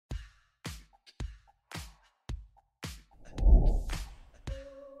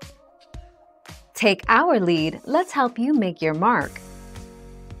Take our lead, let's help you make your mark.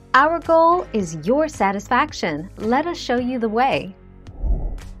 Our goal is your satisfaction. Let us show you the way.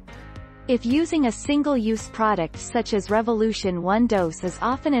 If using a single-use product such as Revolution, one dose is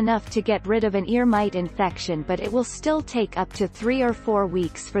often enough to get rid of an ear mite infection, but it will still take up to 3 or 4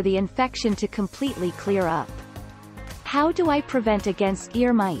 weeks for the infection to completely clear up. How do I prevent against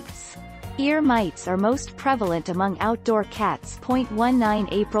ear mites? Ear mites are most prevalent among outdoor cats. 19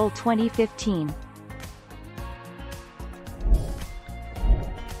 April 2015.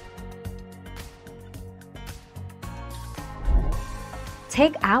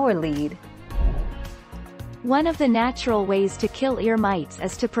 Take our lead. One of the natural ways to kill ear mites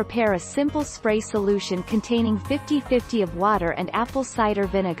is to prepare a simple spray solution containing 50-50 of water and apple cider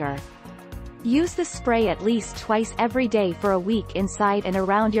vinegar. Use the spray at least twice every day for a week inside and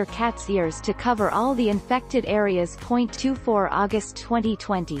around your cat's ears to cover all the infected areas. 24 August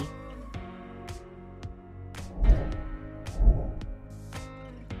 2020.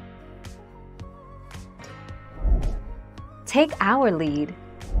 Take our lead.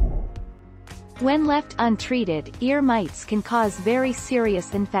 When left untreated, ear mites can cause very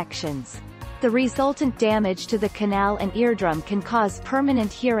serious infections. The resultant damage to the canal and eardrum can cause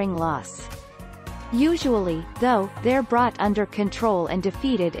permanent hearing loss. Usually, though, they're brought under control and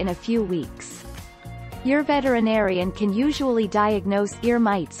defeated in a few weeks. Your veterinarian can usually diagnose ear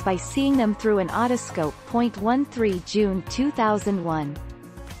mites by seeing them through an otoscope. 13 June 2001.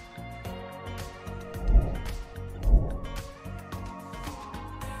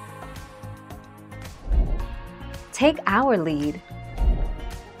 Take our lead.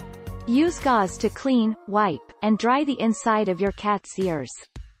 Use gauze to clean, wipe, and dry the inside of your cat's ears.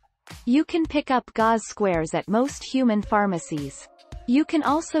 You can pick up gauze squares at most human pharmacies. You can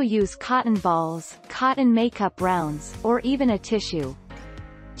also use cotton balls, cotton makeup rounds, or even a tissue.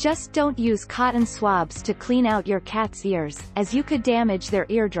 Just don't use cotton swabs to clean out your cat's ears, as you could damage their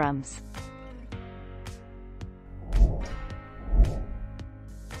eardrums.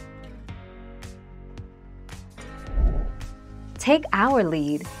 Take our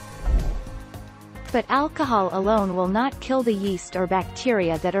lead. But alcohol alone will not kill the yeast or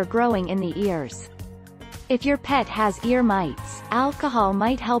bacteria that are growing in the ears. If your pet has ear mites, alcohol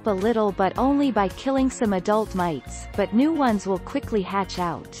might help a little, but only by killing some adult mites, but new ones will quickly hatch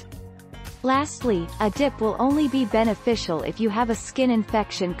out. Lastly, a dip will only be beneficial if you have a skin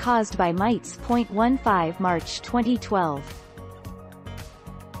infection caused by mites. 15 March 2012.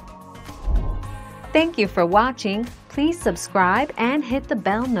 Thank you for watching. Please subscribe and hit the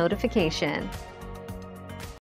bell notification.